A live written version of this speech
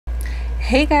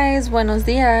Hey guys, buenos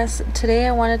dias. Today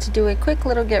I wanted to do a quick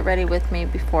little get ready with me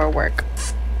before work.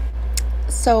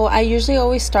 So I usually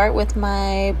always start with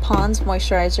my Pond's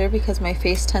moisturizer because my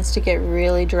face tends to get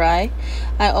really dry.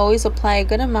 I always apply a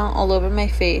good amount all over my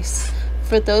face.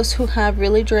 For those who have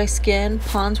really dry skin,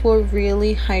 Pond's will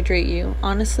really hydrate you.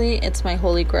 Honestly, it's my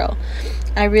holy grail.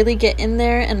 I really get in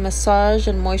there and massage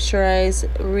and moisturize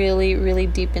really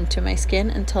deep into my skin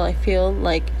until I feel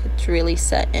like it's really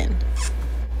set in.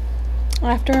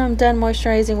 After I'm done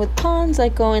moisturizing with Pond's, I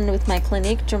go in with my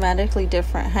Clinique Dramatically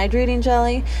Different Hydrating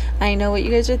Jelly. I know what you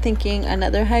guys are thinking,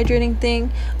 another hydrating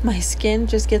thing. My skin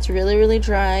just gets really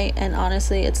dry, and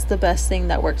honestly, it's the best thing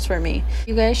that works for me.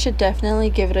 You guys should definitely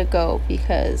give it a go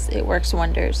because it works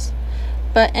wonders.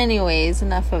 But anyways,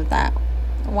 enough of that.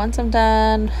 Once I'm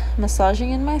done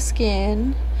massaging in my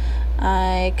skin,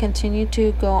 I continue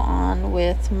to go on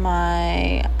with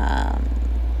my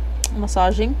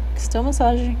massaging. Still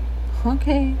massaging.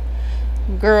 Okay,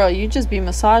 girl, you just be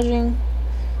massaging.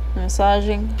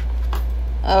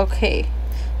 Okay,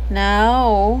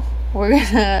 now we're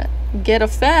gonna get a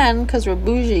fan because we're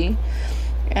bougie,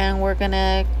 and we're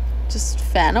gonna just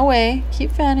fan away.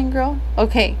 Keep fanning, girl.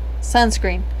 Okay,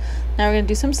 sunscreen. Now we're gonna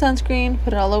do some sunscreen,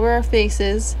 put it all over our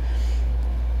faces.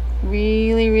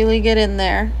 Really get in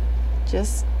there.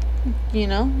 Just,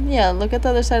 yeah, look at the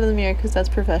other side of the mirror because that's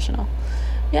professional.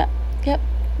 Yep.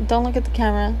 Don't look at the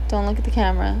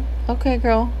camera. Okay,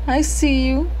 girl, I see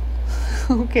you.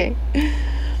 Okay.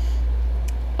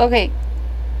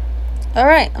 All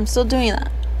right, I'm still doing that.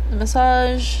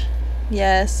 Massage.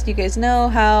 Yes, you guys know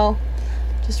how.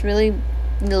 Just really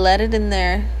let it in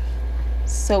there.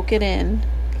 Soak it in.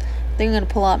 I think I'm gonna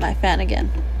pull out my fan again.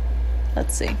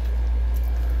 Let's see.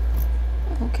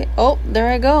 Okay. Oh, there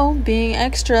I go. Being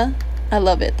extra. I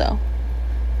love it though.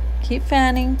 Keep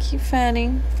fanning.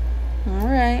 All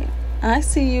right, I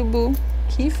see you, boo.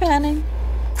 Keep fanning.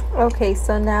 Okay,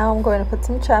 so now I'm going to put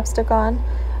some chapstick on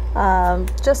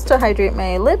just to hydrate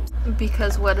my lips,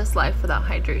 because what is life without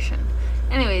hydration?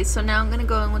 Anyways, so now I'm going to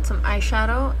go in with some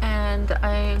eyeshadow, and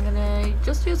I'm going to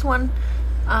just use one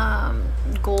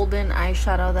golden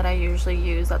eyeshadow that I usually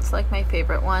use. That's like my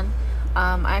favorite one.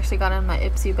 I actually got it in my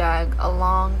Ipsy bag a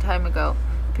long time ago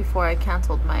before I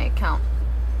canceled my account.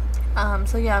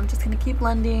 So yeah, I'm just going to keep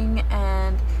blending,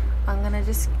 and I'm gonna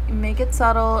just make it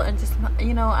subtle, and just,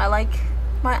 I like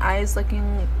my eyes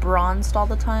looking bronzed all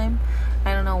the time.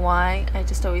 I don't know why, I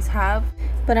just always have.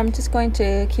 But I'm just going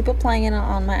to keep applying it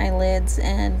on my eyelids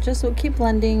and just keep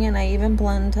blending, and I even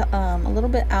blend a little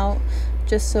bit out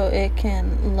just so it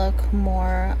can look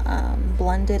more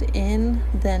blended in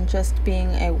than just being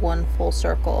a one full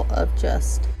circle of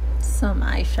just some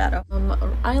eyeshadow.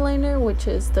 Eyeliner, which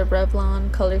is the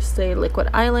Revlon Color Stay Liquid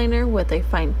Eyeliner with a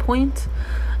fine point.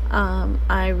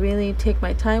 I really take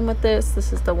my time with this.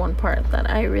 This is the one part that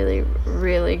I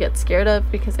really get scared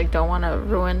of because I don't want to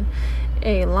ruin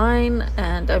a line,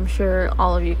 and I'm sure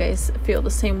all of you guys feel the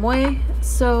same way.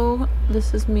 So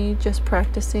this is me just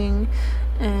practicing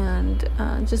and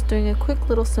just doing a quick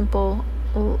little simple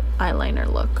eyeliner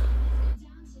look.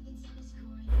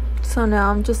 So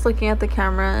now I'm just looking at the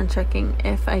camera and checking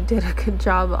if I did a good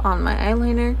job on my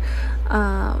eyeliner.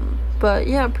 But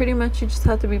yeah, pretty much you just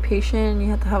have to be patient.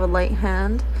 You have to have a light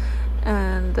hand.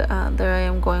 And there I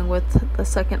am going with the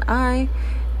second eye.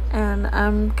 And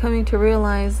I'm coming to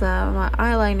realize that my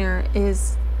eyeliner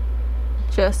is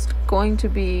just going to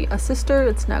be a sister.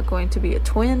 It's not going to be a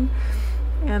twin.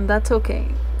 And that's okay.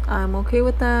 I'm okay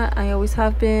with that. I always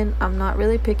have been. I'm not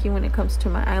really picky when it comes to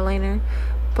my eyeliner,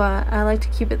 but I like to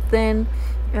keep it thin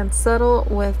and subtle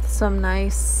with some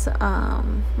nice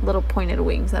little pointed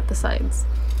wings at the sides.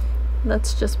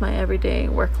 That's just my everyday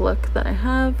work look that I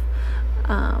have.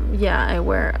 Yeah, I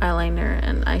wear eyeliner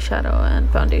and eyeshadow and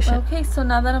foundation. Okay, so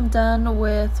now that I'm done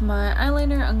with my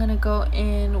eyeliner, I'm gonna go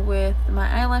in with my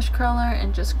eyelash curler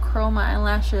and just curl my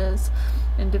eyelashes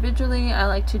individually. I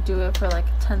like to do it for like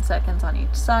 10 seconds on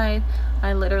each side.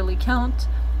 I literally count.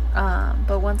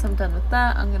 But once I'm done with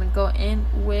that, I'm gonna go in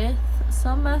with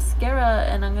some mascara,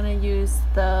 and I'm gonna use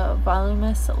the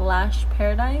Voluminous Lash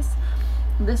Paradise.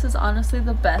 This is honestly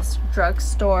the best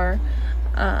drugstore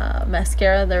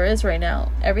mascara there is right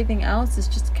now. Everything else is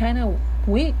just kind of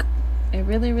weak. It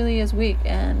really is weak,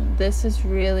 and this is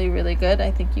really good. I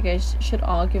think you guys should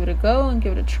all give it a go and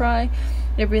give it a try.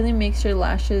 It really makes your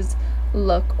lashes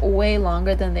look way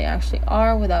longer than they actually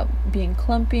are without being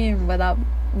clumpy and without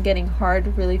getting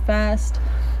hard really fast.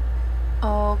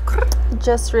 Oh,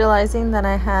 just realizing that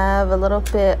I have a little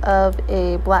bit of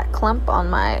a black clump on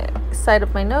my side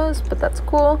of my nose, but that's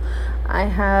cool. I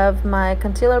have my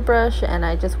concealer brush and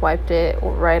I just wiped it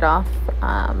right off.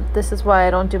 This is why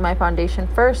I don't do my foundation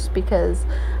first, because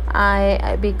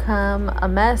I become a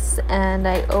mess, and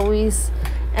I always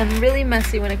am really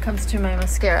messy when it comes to my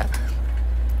mascara.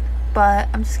 But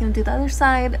I'm just gonna do the other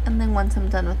side, and then once I'm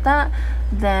done with that,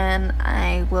 then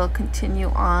I will continue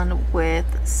on with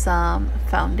some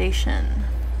foundation.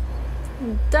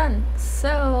 Done.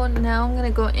 So now I'm gonna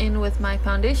go in with my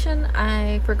foundation.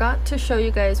 I forgot to show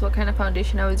you guys what kind of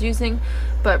foundation I was using,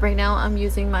 but right now I'm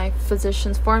using my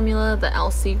Physicians Formula, the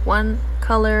LC1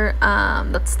 color.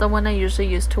 That's the one I usually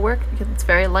use to work because it's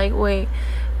very lightweight,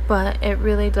 but it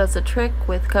really does a trick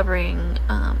with covering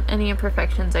any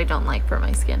imperfections I don't like for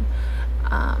my skin.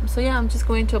 So yeah, I'm just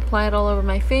going to apply it all over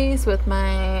my face with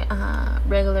my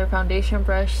regular foundation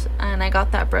brush, and I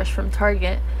got that brush from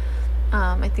Target.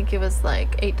 I think it was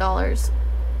like $8,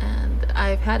 and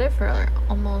I've had it for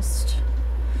almost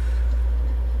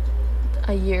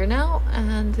a year now,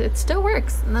 and it still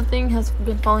works. Nothing has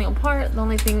been falling apart. The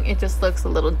only thing, it just looks a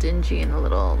little dingy and a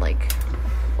little like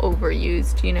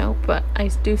overused, you know, but I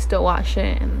do still wash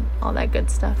it and all that good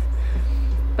stuff.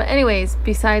 But anyways,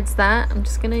 besides that, I'm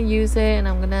just gonna use it, and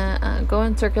I'm gonna go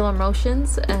in circular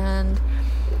motions and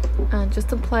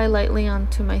just apply lightly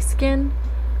onto my skin.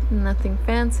 Nothing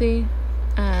fancy,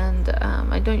 and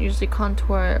I don't usually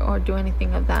contour or do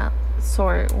anything of that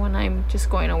sort when I'm just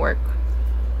going to work.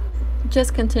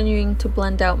 Just continuing to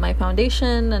blend out my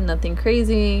foundation, and nothing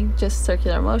crazy, just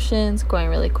circular motions, going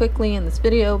really quickly in this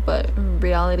video, but in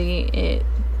reality it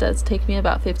does take me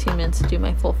about 15 minutes to do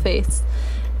my full face.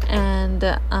 And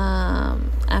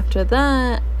after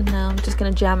that, now I'm just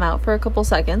gonna jam out for a couple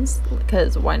seconds,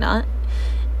 because why not?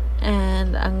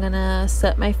 And I'm gonna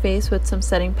set my face with some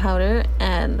setting powder,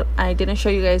 and I didn't show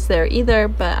you guys there either,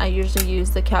 but I usually use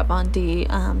the Kat Von D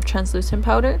translucent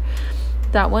powder.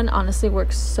 That one honestly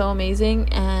works so amazing,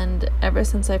 and ever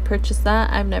since I purchased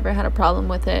that, I've never had a problem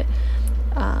with it.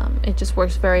 It just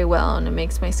works very well, and it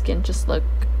makes my skin just look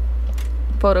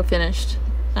photo finished,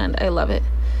 and I love it.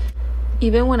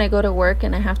 Even when I go to work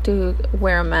and I have to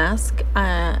wear a mask,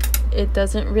 it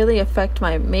doesn't really affect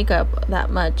my makeup that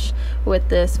much with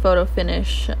this photo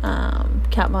finish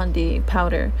Kat Von D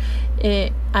powder.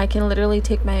 I can literally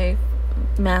take my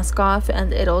mask off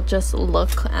and it'll just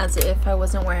look as if I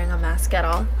wasn't wearing a mask at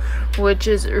all, which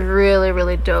is really,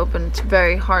 really dope, and it's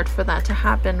very hard for that to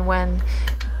happen when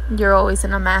you're always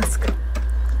in a mask.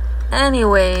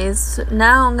 Anyways,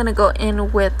 now I'm gonna go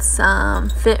in with some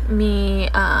Fit Me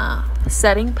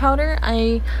setting powder.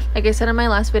 Like I said in my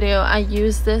last video, I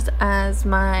use this as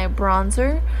my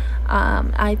bronzer.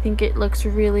 I think it looks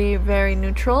really very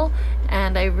neutral,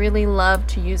 and I really love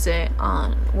to use it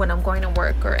on when I'm going to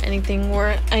work or anything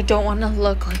where I don't want to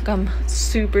look like I'm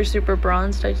super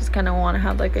bronzed. I just kind of want to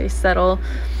have like a subtle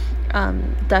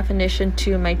definition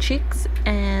to my cheeks,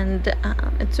 and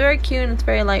it's very cute and it's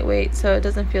very lightweight, so it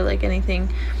doesn't feel like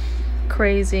anything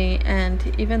crazy.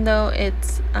 And even though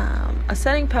it's a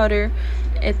setting powder,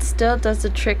 it still does the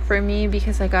trick for me,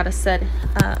 because I gotta set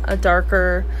a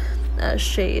darker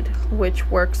shade, which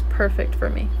works perfect for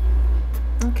me.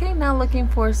 Okay, now looking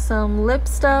for some lip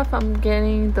stuff. I'm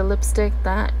getting the lipstick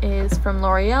that is from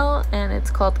L'Oreal, and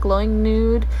it's called Glowing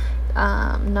Nude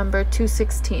number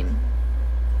 216.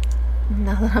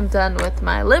 Now that I'm done with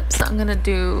my lips, I'm gonna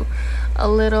do a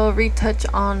little retouch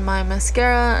on my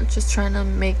mascara, just trying to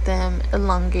make them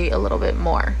elongate a little bit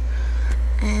more,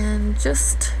 and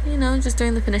just, you know, just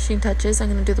doing the finishing touches. I'm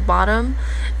gonna do the bottom,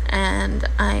 and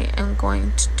I am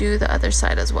going to do the other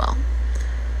side as well,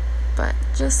 but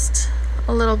just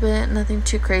a little bit, nothing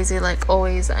too crazy. Like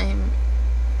always, I'm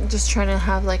just trying to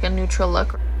have like a neutral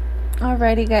look.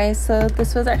 Alrighty guys, so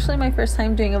this was actually my first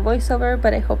time doing a voiceover,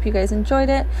 but I hope you guys enjoyed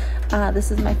it. This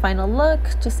is my final look,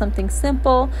 just something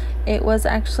simple. It was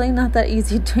actually not that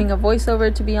easy doing a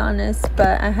voiceover, to be honest,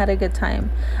 but I had a good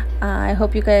time. I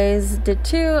hope you guys did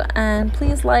too, and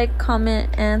please like,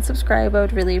 comment, and subscribe. I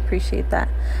would really appreciate that.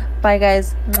 Bye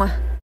guys. Mwah.